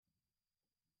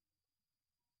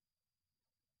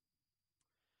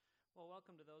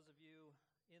welcome to those of you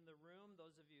in the room,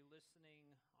 those of you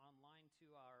listening online to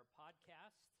our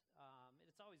podcast.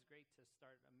 It's always great to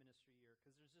start a ministry year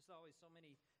because there's just always so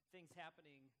many things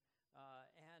happening,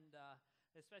 and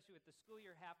especially with the school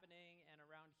year happening and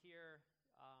around here.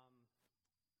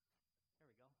 There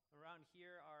we go. Around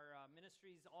here, our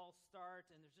ministries all start,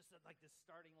 and there's just like this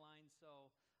starting line. So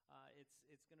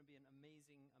it's going to be an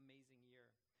amazing year.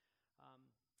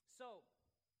 So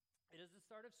it is the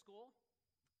start of school.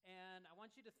 And I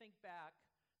want you to think back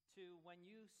to when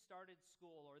you started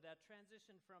school, or that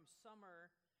transition from summer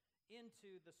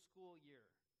into the school year.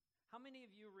 How many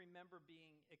of you remember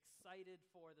being excited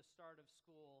for the start of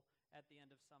school at the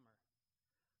end of summer?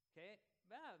 Okay,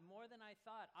 yeah, more than I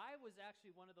thought. I was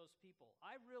actually one of those people.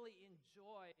 I really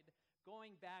enjoyed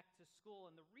going back to school,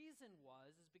 and the reason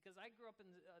is because I grew up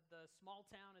in the small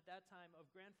town at that time of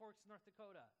Grand Forks, North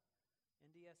Dakota.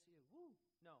 NDSU, woo,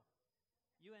 no.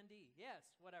 UND, yes,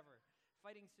 whatever.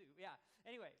 Fighting Sioux, yeah.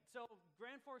 Anyway, so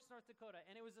Grand Forks, North Dakota,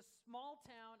 and it was a small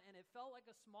town, and it felt like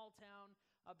a small town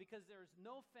because there's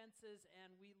no fences,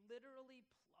 and we literally,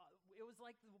 it was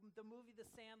like the movie The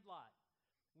Sandlot.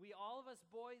 All of us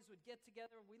boys would get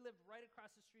together. We lived right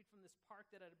across the street from this park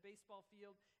that had a baseball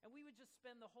field, and we would just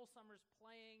spend the whole summers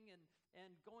playing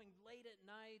and going late at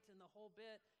night and the whole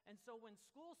bit. And so when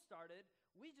school started,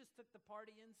 we just took the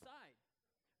party inside.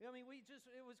 I mean,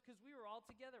 it was because we were all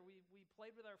together. We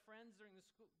played with our friends during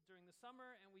the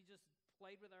summer, and we just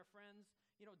played with our friends,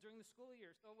 during the school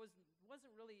year. So it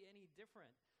wasn't really any different.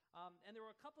 And there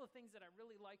were a couple of things that I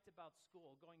really liked about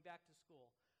school, going back to school.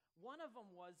 One of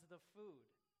them was the food.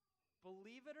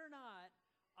 Believe it or not,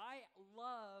 I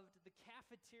loved the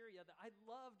cafeteria. I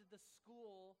loved the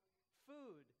school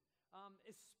food,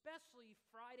 especially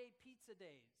Friday pizza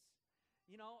days.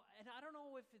 And I don't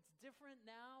know if it's different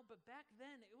now, but back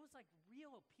then it was like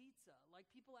real pizza. Like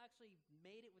people actually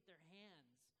made it with their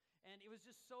hands. And it was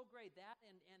just so great. That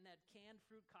and that canned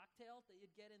fruit cocktail that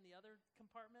you'd get in the other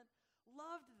compartment.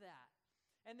 Loved that.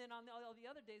 And then on all the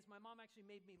other days, my mom actually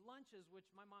made me lunches, which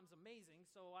my mom's amazing.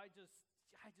 So I just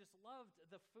loved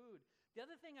the food. The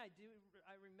other thing I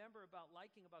remember about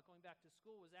going back to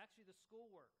school was actually the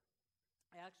schoolwork.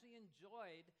 I actually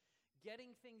enjoyed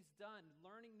getting things done,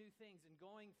 learning new things, and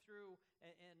going through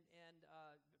and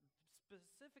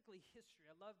specifically history.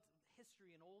 I loved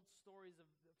history and old stories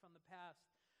from the past.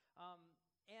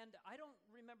 And I don't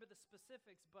remember the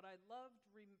specifics, but I loved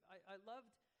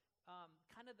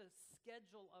kind of the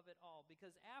schedule of it all,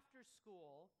 because after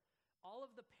school, all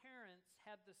of the parents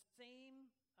had the same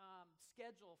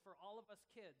schedule for all of us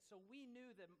kids. So we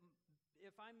knew that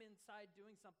if I'm inside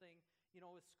doing something,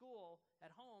 with school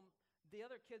at home, the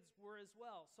other kids were as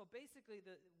well. So basically,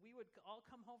 we would all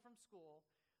come home from school.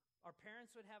 Our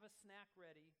parents would have a snack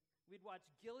ready. We'd watch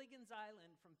Gilligan's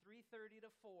Island from 3:30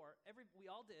 to 4. We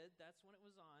all did. That's when it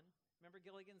was on. Remember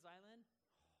Gilligan's Island?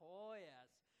 Oh, yes.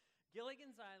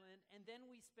 Gilligan's Island. And then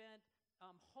we spent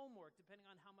homework, depending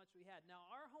on how much we had. Now,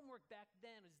 our homework back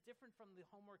then is different from the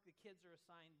homework the kids are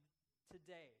assigned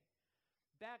today.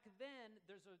 Back then,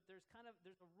 there's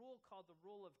a rule called the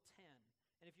Rule of 10.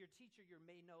 And if you're a teacher, you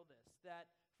may know this, that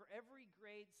for every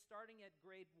grade starting at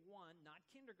grade 1, not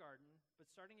kindergarten, but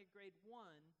starting at grade 1,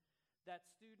 that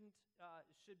student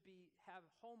should have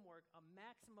homework a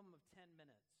maximum of 10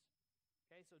 minutes.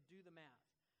 Okay, so do the math.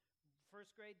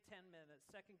 First grade, 10 minutes.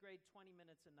 Second grade, 20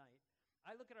 minutes a night.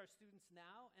 I look at our students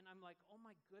now, and I'm like, oh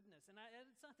my goodness. And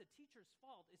it's not the teacher's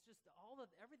fault. It's just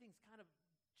everything's kind of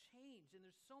changed, and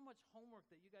there's so much homework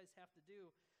that you guys have to do.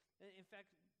 In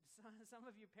fact, some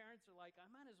of you parents are like, I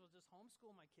might as well just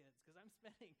homeschool my kids because I'm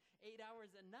spending 8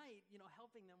 hours a night,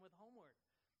 helping them with homework.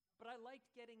 But I liked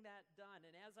getting that done.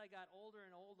 And as I got older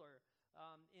and older,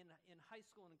 in high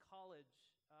school and college,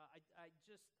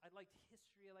 I liked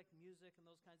history, I liked music and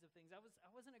those kinds of things. I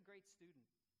wasn't a great student,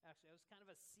 actually. I was kind of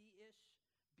a C-ish,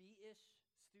 B-ish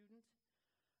student.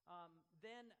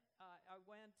 Then I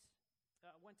went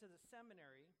to the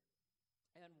seminary.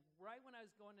 And right when I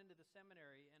was going into the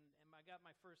seminary and I got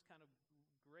my first kind of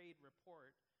grade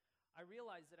report, I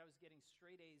realized that I was getting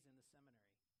straight A's in the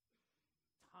seminary.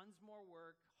 Tons more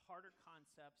work, harder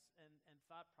concepts, and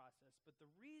thought process. But the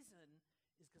reason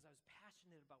is because I was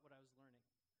passionate about what I was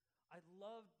learning. I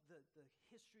loved the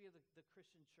history of the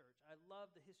Christian church. I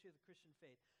loved the history of the Christian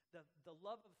faith, the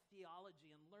love of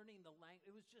theology and learning the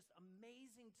language. It was just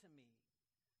amazing to me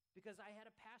because I had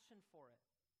a passion for it.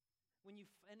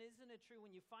 And isn't it true, when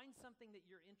you find something that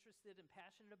you're interested and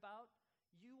passionate about,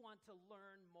 you want to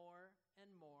learn more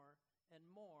and more and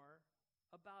more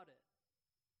about it.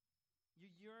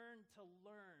 You yearn to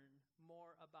learn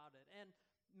more about it. And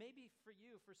maybe for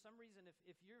you, for some reason,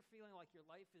 if you're feeling like your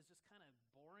life is just kind of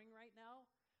boring right now,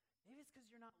 maybe it's because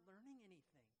you're not learning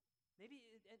anything. Maybe,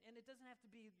 and it doesn't have to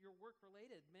be your work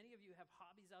related. Many of you have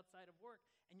hobbies outside of work,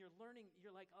 and you're learning.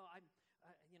 You're like, oh, I'm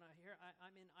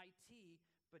in IT,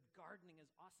 but gardening is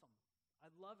awesome.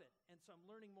 I love it, and so I'm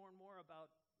learning more and more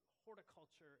about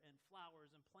horticulture and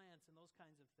flowers and plants and those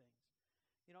kinds of things.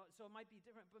 So it might be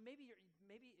different, but maybe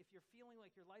if you're feeling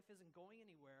like your life isn't going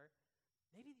anywhere,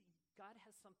 maybe God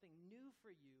has something new for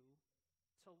you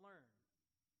to learn.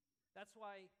 That's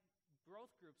why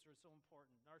growth groups are so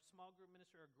important. Our small group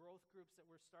ministry are growth groups that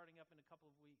we're starting up in a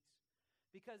couple of weeks,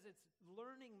 because it's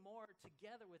learning more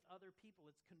together with other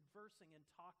people. It's conversing and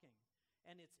talking,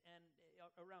 and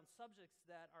around subjects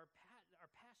that are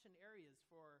passion areas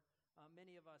for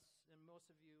many of us and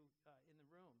most of you in the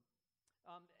room.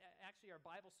 Actually, our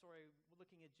Bible story, we're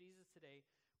looking at Jesus today.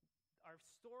 Our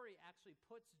story actually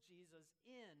puts Jesus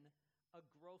in a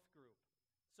growth group.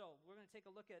 So we're going to take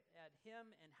a look at him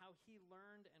and how he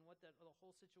learned and what the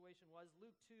whole situation was.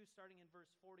 Luke 2, starting in verse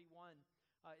 41,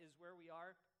 is where we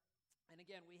are. And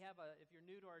again, if you're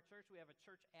new to our church, we have a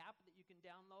church app that you can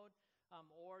download,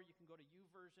 or you can go to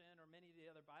YouVersion or many of the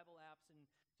other Bible apps and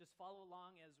just follow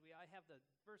along I have the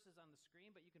verses on the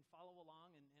screen, but you can follow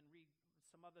along and read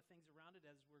some other things around it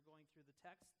as we're going through the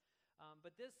text.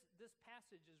 But this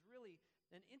passage is really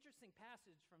an interesting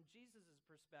passage from Jesus'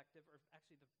 perspective, or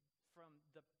actually from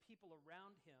the people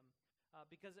around him,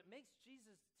 because it makes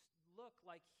Jesus look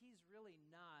like he's really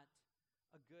not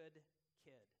a good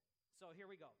kid. So here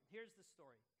we go. Here's the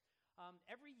story.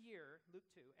 Every year, Luke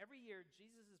 2, every year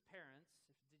Jesus' parents,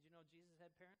 did you know Jesus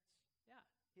had parents? Yeah,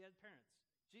 he had parents.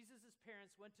 Jesus'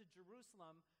 parents went to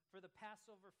Jerusalem for the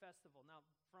Passover festival. Now,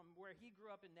 from where he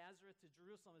grew up in Nazareth to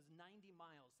Jerusalem is 90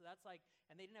 miles. So that's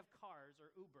and they didn't have cars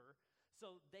or Uber,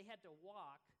 so they had to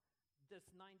walk this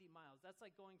 90 miles. That's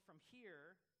like going from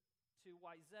here to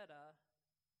Wayzata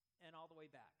and all the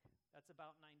way back. That's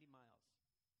about 90 miles.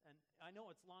 And I know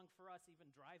it's long for us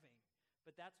even driving,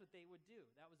 but that's what they would do.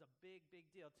 That was a big, big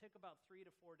deal. It took about 3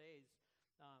 to 4 days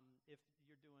if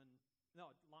you're doing,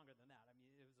 no, longer than that. I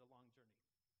mean, it was a long journey.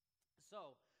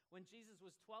 So when Jesus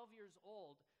was 12 years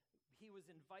old, he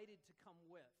was invited to come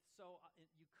with. So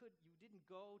you didn't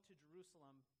go to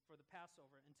Jerusalem for the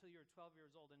Passover until you were 12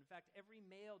 years old. And in fact, every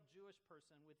male Jewish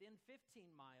person within 15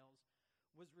 miles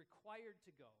was required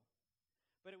to go.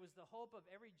 But it was the hope of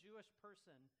every Jewish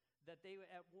person that they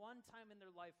at one time in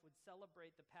their life would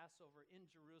celebrate the Passover in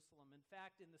Jerusalem. In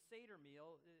fact, in the Seder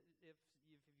meal, if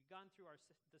you've gone through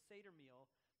the Seder meal,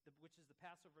 which is the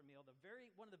Passover meal,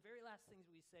 one of the very last things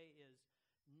we say is,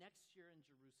 next year in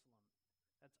Jerusalem.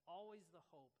 That's always the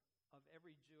hope of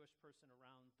every Jewish person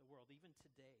around the world, even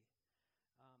today.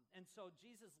 And so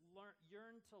Jesus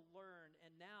yearned to learn,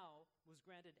 and now was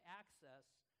granted access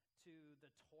to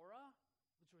the Torah,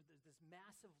 which was this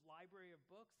massive library of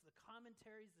books, the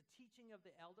commentaries, the teaching of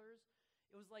the elders.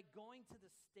 It was like going to the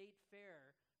state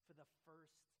fair for the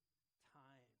first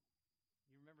time.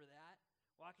 You remember that?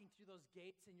 Walking through those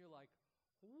gates, and you're like,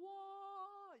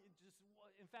 whoa!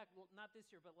 In fact, well, not this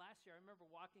year, but last year, I remember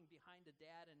walking behind a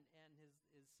dad and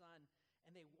his son,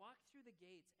 and they walked through the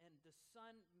gates, and the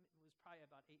son was probably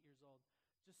about 8 years old,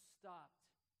 just stopped,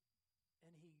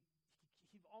 and he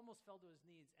almost fell to his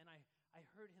knees, and I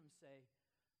heard him say,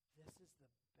 "This is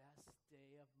the best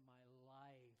day of my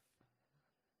life."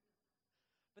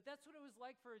 But that's what it was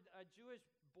like for a Jewish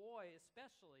boy,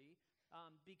 especially,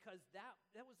 because that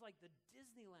was like the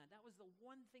Disneyland. That was the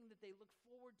one thing that they looked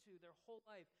forward to their whole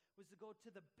life, was to go to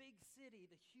the big city,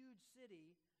 the huge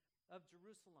city of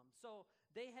Jerusalem. So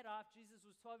they head off. Jesus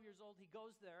was 12 years old. He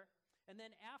goes there. And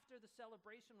then after the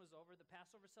celebration was over, the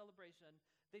Passover celebration,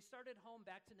 they started home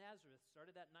back to Nazareth,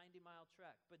 started that 90-mile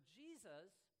trek. But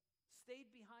Jesus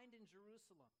stayed behind in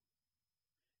Jerusalem.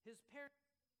 His parents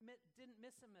didn't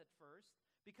miss him at first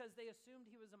because they assumed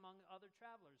he was among other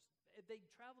travelers. They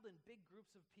traveled in big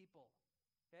groups of people.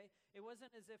 Okay? It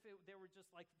wasn't as if there were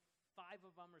just like 5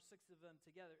 of them or 6 of them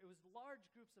together. It was large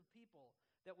groups of people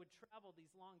that would travel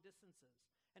these long distances.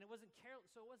 And it wasn't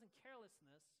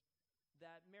carelessness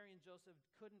that Mary and Joseph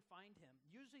couldn't find him.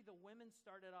 Usually the women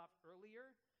started off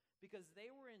earlier because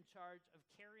they were in charge of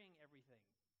carrying everything.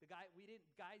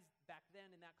 Guys back then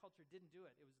in that culture didn't do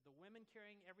it. It was the women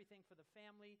carrying everything for the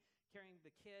family, carrying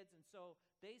the kids, and so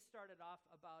they started off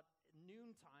about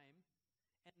noontime,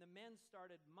 and the men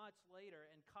started much later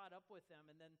and caught up with them,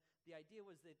 and then the idea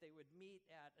was that they would meet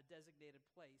at a designated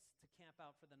place to camp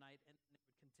out for the night, and they would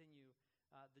continue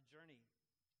the journey.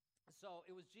 So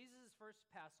it was Jesus' first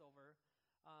Passover,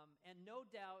 and no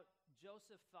doubt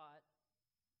Joseph thought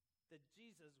that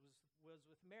Jesus was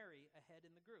with Mary ahead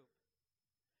in the group.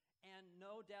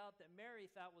 no doubt that Mary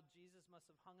thought, well, Jesus must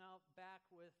have hung out back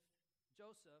with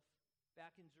Joseph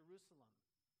back in Jerusalem.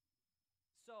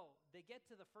 So they get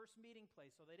to the first meeting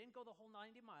place. So they didn't go the whole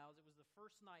 90 miles. It was the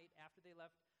first night after they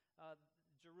left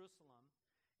Jerusalem.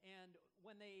 And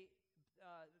when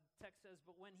text says,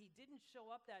 but when he didn't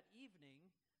show up that evening,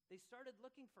 they started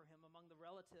looking for him among the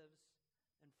relatives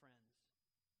and friends.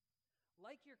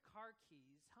 Like your car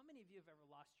keys, how many of you have ever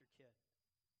lost your kid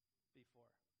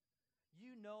before?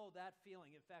 You know that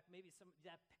feeling. In fact, maybe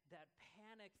that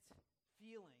panicked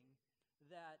feeling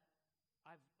that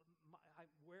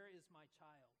where is my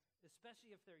child?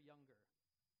 Especially if they're younger.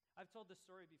 I've told this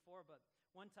story before, but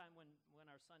one time when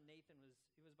our son Nathan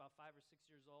he was about 5 or 6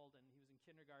 years old, and he was in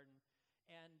kindergarten,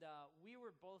 and we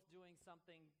were both doing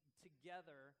something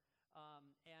together,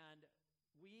 and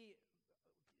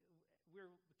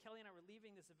Kelly and I were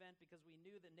leaving this event because we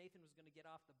knew that Nathan was going to get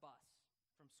off the bus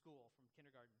from school, from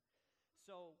kindergarten.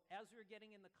 So as we were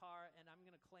getting in the car, and I'm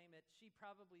going to claim it, she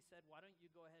probably said, why don't you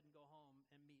go ahead and go home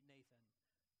and meet Nathan?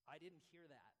 I didn't hear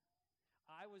that.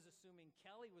 I was assuming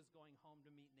Kelly was going home to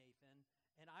meet Nathan,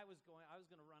 and I was going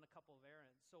to run a couple of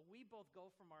errands. So we both go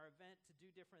from our event to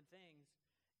do different things,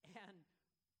 and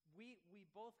we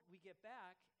get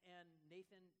back, and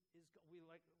Nathan we're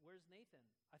like, where's Nathan?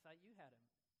 I thought you had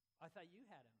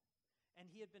him. And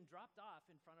he had been dropped off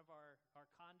in front of our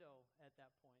condo at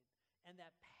that point. And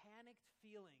that panicked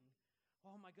feeling,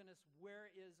 oh my goodness, where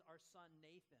is our son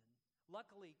Nathan?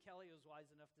 Luckily, Kelly was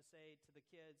wise enough to say to the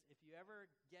kids, if you ever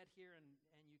get here and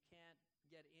you can't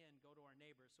get in, go to our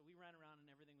neighbors. So we ran around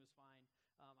and everything was fine.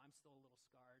 I'm still a little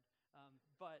scarred.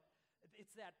 But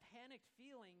it's that panicked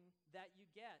feeling that you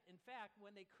get. In fact,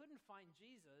 when they couldn't find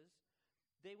Jesus,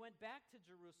 they went back to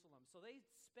Jerusalem. So they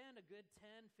spent a good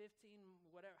 10, 15,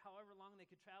 however long they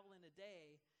could travel in a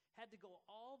day, had to go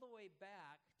all the way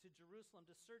back to Jerusalem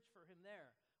to search for him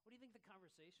there. What do you think the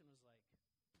conversation was like?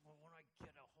 Well, when I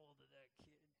get a hold of that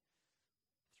kid.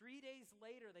 3 days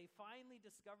later, they finally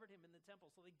discovered him in the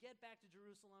temple. So they get back to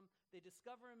Jerusalem, they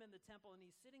discover him in the temple, and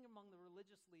he's sitting among the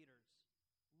religious leaders,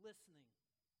 listening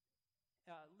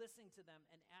to them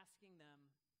and asking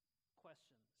them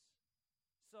questions.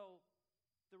 So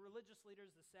the religious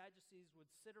leaders, the Sadducees,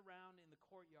 would sit around in the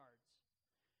courtyards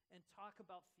and talk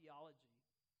about theology.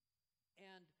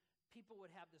 And people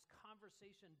would have this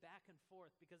conversation back and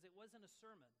forth because it wasn't a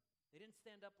sermon. They didn't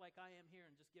stand up like I am here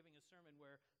and just giving a sermon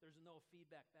where there's no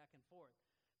feedback back and forth.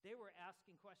 They were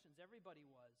asking questions. Everybody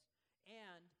was.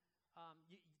 And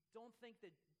you don't think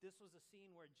that this was a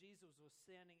scene where Jesus was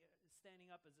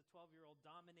standing up as a 12-year-old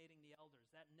dominating the elders.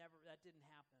 That didn't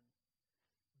happen.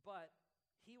 But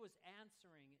he was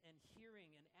answering and hearing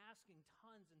and asking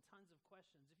tons and tons of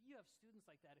questions. If you have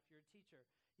students like that, if you're a teacher,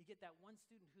 you get that one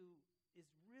student who is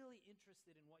really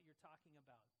interested in what you're talking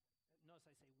about. Notice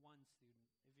I say one student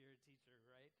if you're a teacher,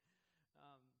 right?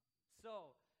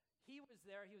 So he was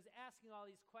there. He was asking all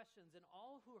these questions, and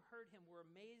all who heard him were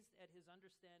amazed at his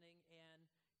understanding and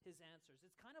his answers.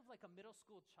 It's kind of like a middle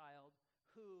school child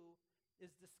who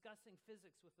is discussing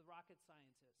physics with the rocket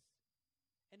scientist.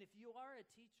 And if you are a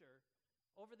teacher,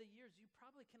 over the years, you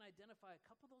probably can identify a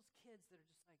couple of those kids that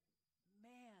are just like,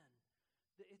 man,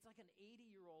 it's like an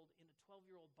 80-year-old in a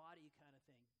 12-year-old body kind of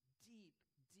thing. Deep,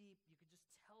 you could just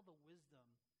tell the wisdom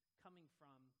coming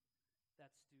from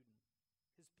that student.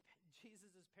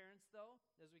 Jesus' parents, though,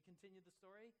 as we continue the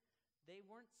story, they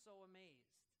weren't so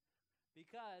amazed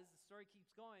because the story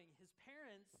keeps going. His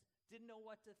parents didn't know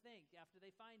what to think after they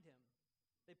find him.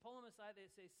 They pull him aside. They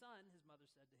say, son, his mother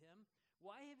said to him,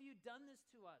 why have you done this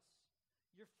to us?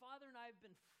 Your father and I have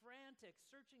been frantic,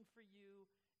 searching for you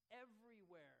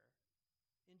everywhere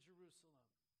in Jerusalem.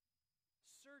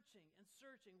 Searching and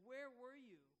searching. Where were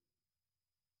you?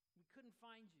 We couldn't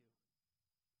find you.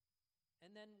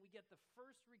 And then we get the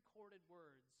first recorded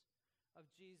words of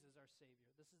Jesus, our Savior.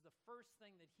 This is the first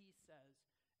thing that he says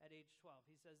at age 12.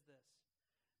 He says this,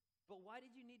 but why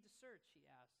did you need to search, he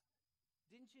asked.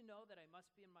 Didn't you know that I must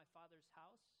be in my Father's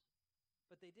house?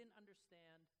 But they didn't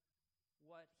understand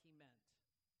what he meant.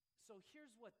 So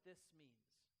here's what this means.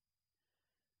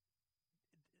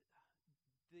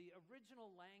 The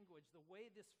original language, the way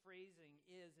this phrasing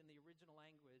is in the original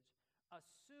language,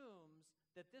 assumes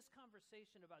that this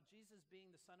conversation about Jesus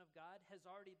being the Son of God has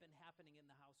already been happening in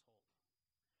the household.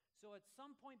 So at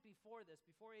some point before this,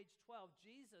 before age 12,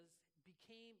 Jesus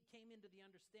came into the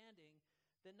understanding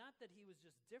that not that he was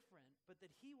just different, but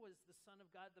that he was the Son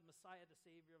of God, the Messiah, the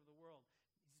Savior of the world.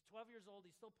 He's 12 years old,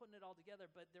 he's still putting it all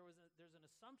together, but there's an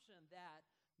assumption that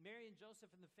Mary and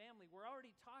Joseph and the family were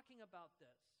already talking about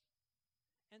this.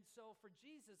 And so for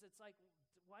Jesus, it's like,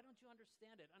 why don't you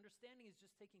understand it? Understanding is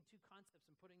just taking two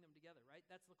concepts and putting them together, right?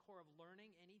 That's the core of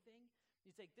learning anything.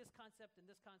 You take this concept and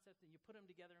you put them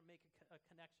together and make a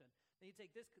connection. Then you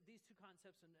take these two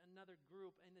concepts and another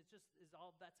group, and it just is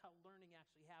all, that's how learning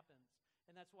actually happens.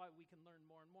 And that's why we can learn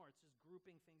more and more. It's just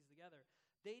grouping things together.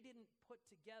 They didn't put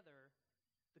together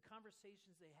the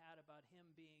conversations they had about him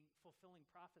fulfilling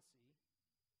prophecy.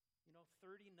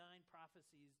 39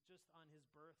 prophecies just on his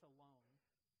birth alone.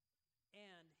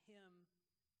 And him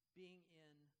being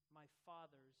in my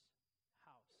Father's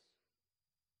house.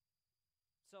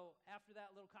 So after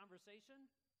that little conversation,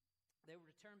 they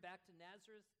returned back to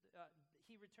Nazareth.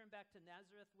 He returned back to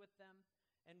Nazareth with them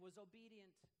and was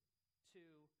obedient to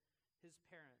his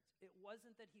parents. It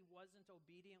wasn't that he wasn't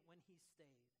obedient when he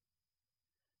stayed.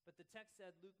 But the text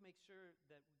said, Luke makes sure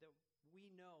that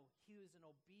we know he was an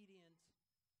obedient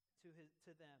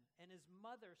to them. And his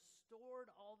mother stored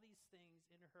all these things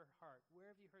in her heart. Where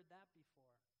have you heard that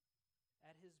before?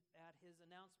 At his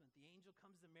announcement, the angel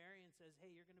comes to Mary and says,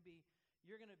 "Hey, you're going to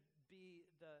be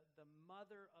the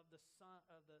mother of the son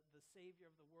of the Savior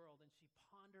of the world." And she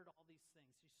pondered all these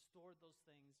things. She stored those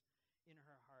things in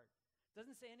her heart.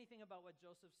 Doesn't say anything about what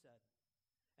Joseph said.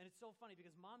 And it's so funny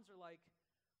because moms are like,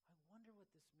 "I wonder what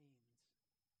this means."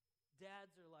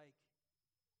 Dads are like,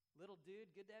 "Little dude,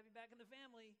 good to have you back in the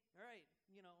family. All right,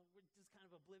 we're just kind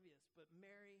of oblivious." But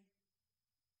Mary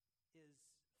is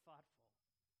thoughtful.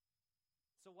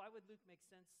 So why would Luke make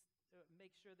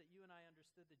sure that you and I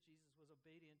understood that Jesus was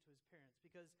obedient to his parents?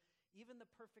 Because even the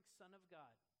perfect Son of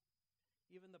God,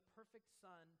 even the perfect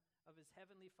Son of his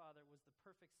heavenly Father was the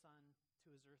perfect Son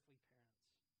to his earthly parents.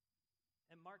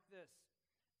 And mark this,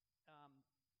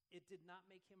 it did not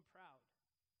make him proud.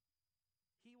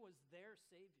 He was their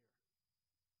Savior.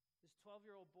 This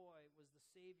 12-year-old boy was the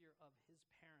Savior of his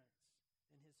parents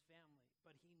and his family,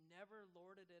 but he never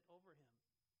lorded it over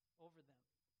them.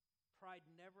 Pride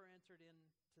never entered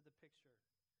into the picture.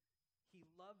 He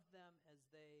loved them as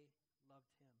they loved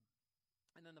him.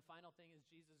 And then the final thing is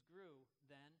Jesus grew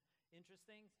then.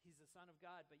 Interesting, he's the Son of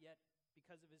God, but yet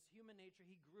because of his human nature,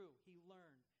 he grew, he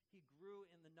learned. He grew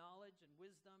in the knowledge and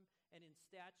wisdom and in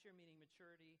stature, meaning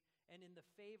maturity, and in the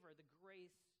favor, the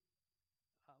grace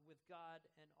with God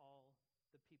and all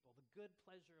the people. The good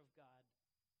pleasure of God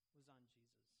was on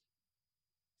Jesus.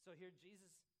 So here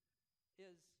Jesus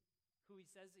is who he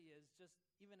says he is, just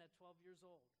even at 12 years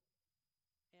old,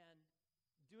 and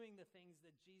doing the things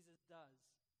that Jesus does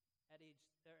at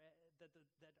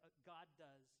that God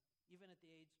does, even at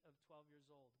the age of 12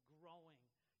 years old, growing,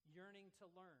 yearning to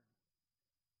learn,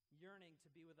 yearning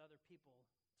to be with other people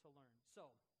to learn.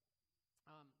 So,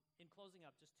 in closing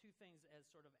up, just two things as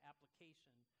sort of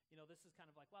application. This is kind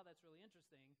of like, wow, that's really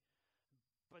interesting,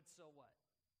 but so what?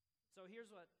 So here's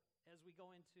what, as we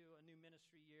go into a new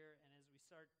ministry year and as we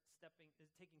start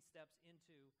taking steps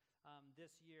into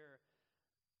this year,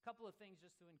 a couple of things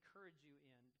just to encourage you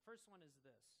in. First one is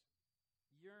this: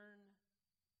 yearn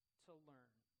to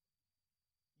learn.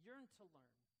 Yearn to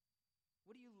learn.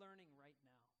 What are you learning right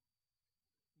now?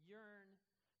 Yearn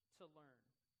to learn.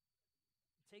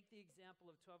 Take the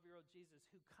example of 12-year-old Jesus,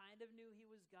 who kind of knew he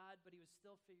was God, but he was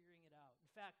still figuring it out.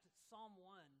 In fact, Psalm 1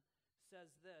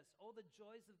 says this: "Oh, the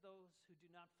joys of those who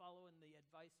do not follow in the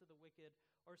advice of the wicked,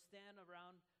 or stand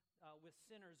around with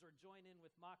sinners, or join in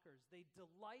with mockers. They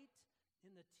delight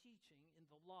in the teaching, in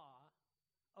the law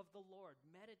of the Lord,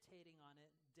 meditating on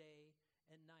it day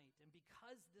and night." And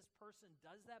because this person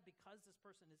does that, because this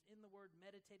person is in the Word,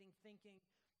 meditating, thinking,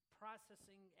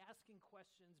 processing, asking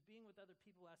questions, being with other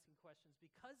people asking questions,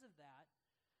 because of that,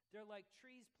 they're like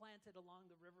trees planted along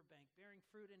the riverbank, bearing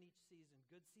fruit in each season,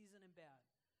 good season and bad.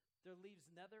 Their leaves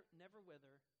never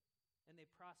wither, and they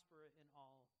prosper in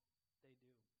all they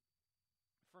do.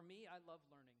 For me, I love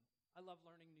learning. I love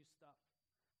learning new stuff.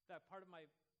 In fact, part of my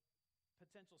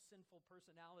potential sinful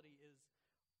personality is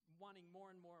wanting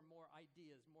more and more and more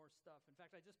ideas, more stuff. In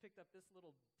fact, I just picked up this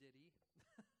little ditty.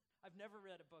 I've never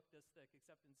read a book this thick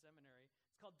except in seminary.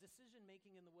 It's called Decision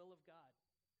Making in the Will of God.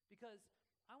 Because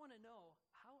I want to know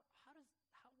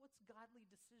what's godly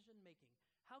decision making?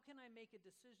 How can I make a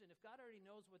decision? If God already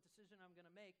knows what decision I'm going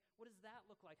to make, what does that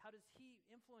look like? How does he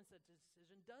influence that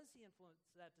decision? Does he influence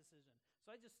that decision?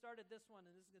 So I just started this one,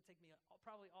 and this is going to take me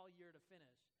probably all year to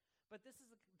finish. But this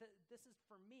is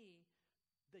for me,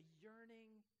 the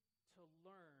yearning to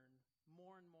learn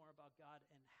more and more about God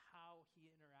and how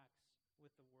he interacts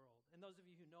with the world. And those of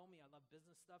you who know me, I love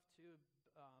business stuff too,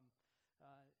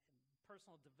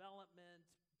 personal development,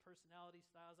 personality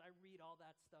styles. I read all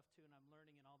that stuff too, and I'm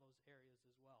learning in all those areas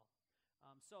as well.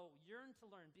 So yearn to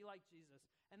learn, be like Jesus.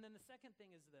 And then the second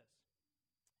thing is this: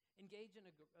 engage in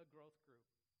a growth group.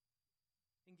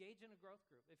 Engage in a growth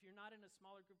group. If you're not in a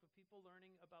smaller group of people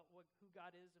learning about who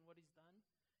God is and what he's done,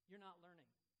 you're not learning.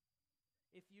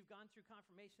 If you've gone through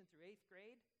confirmation through 8th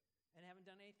grade and haven't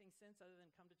done anything since other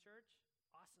than come to church,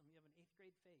 awesome, you have an 8th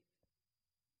grade faith.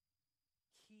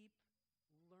 Keep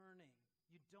learning.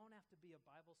 You don't have to be a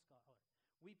Bible scholar.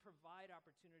 We provide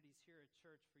opportunities here at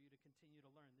church for you to continue to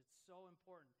learn. It's so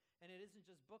important. And it isn't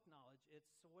just book knowledge.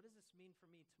 It's, so what does this mean for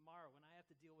me tomorrow when I have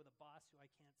to deal with a boss who I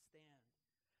can't stand?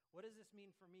 What does this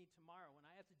mean for me tomorrow when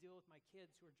I have to deal with my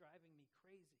kids who are driving me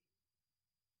crazy?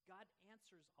 God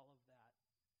answers all of that.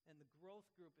 And the growth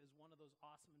group is one of those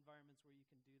awesome environments where you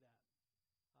can do that.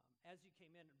 As you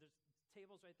came in, there's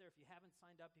tables right there. If you haven't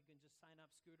signed up, you can just sign up.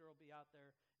 Scooter will be out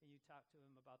there, and you talk to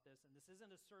him about this. And this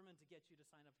isn't a sermon to get you to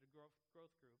sign up for growth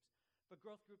groups, but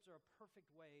growth groups are a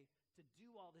perfect way to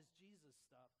do all this Jesus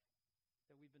stuff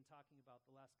that we've been talking about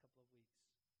the last couple of weeks.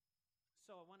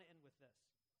 So I want to end with this.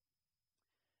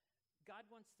 God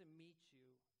wants to meet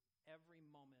you every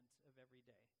moment of every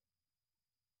day.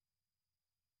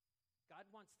 God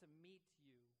wants to meet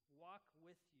you, walk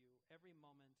with you every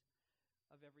moment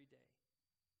of every day.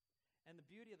 And the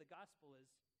beauty of the gospel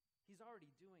is he's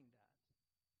already doing that.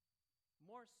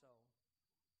 More so,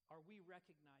 are we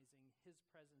recognizing his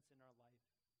presence in our life?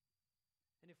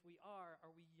 And if we are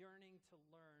we yearning to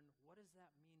learn, what does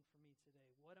that mean for me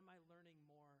today? What am I learning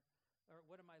more, or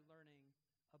what am I learning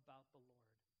about the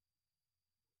Lord?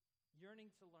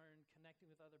 Yearning to learn, connecting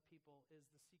with other people is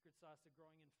the secret sauce to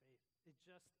growing in faith. It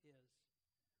just is.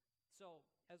 So,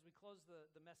 as we close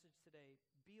the message today,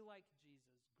 be like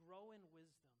Jesus. Grow in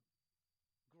wisdom.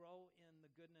 Grow in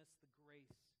the goodness, the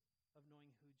grace of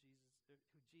knowing who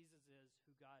Jesus is,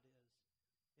 who God is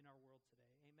in our world today.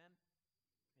 Amen?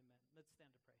 Amen. Let's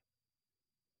stand to pray.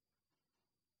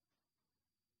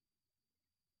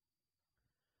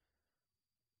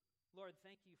 Lord,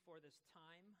 thank you for this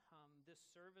time, this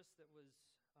service that was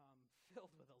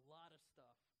filled with a lot of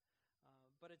stuff.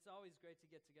 But it's always great to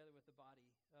get together with the body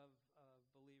of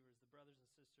believers, the brothers and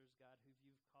sisters, God, who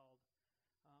you've called.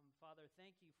 Father,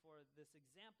 thank you for this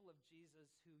example of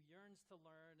Jesus who yearns to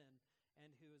learn and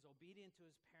who is obedient to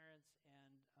his parents,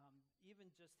 and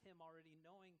even just him already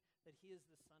knowing that he is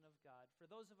the Son of God. For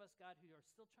those of us, God, who are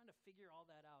still trying to figure all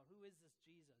that out, who is this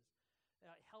Jesus?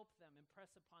 Help them,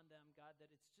 impress upon them, God, that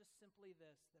it's just simply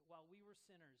this, that while we were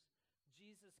sinners,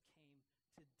 Jesus came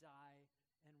to die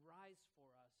and rise for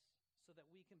us so that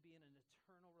we can be in an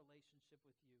eternal relationship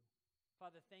with you.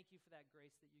 Father, thank you for that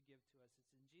grace that you give to us.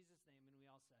 It's in Jesus' name, and we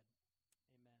all said,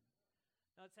 amen.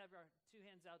 Now let's have our two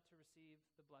hands out to receive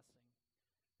the blessing.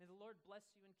 May the Lord bless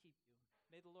you and keep you.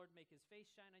 May the Lord make his face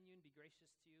shine on you and be gracious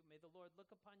to you. May the Lord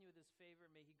look upon you with his favor.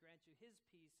 May he grant you his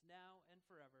peace now and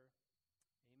forever.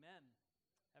 Amen.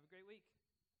 Have a great week.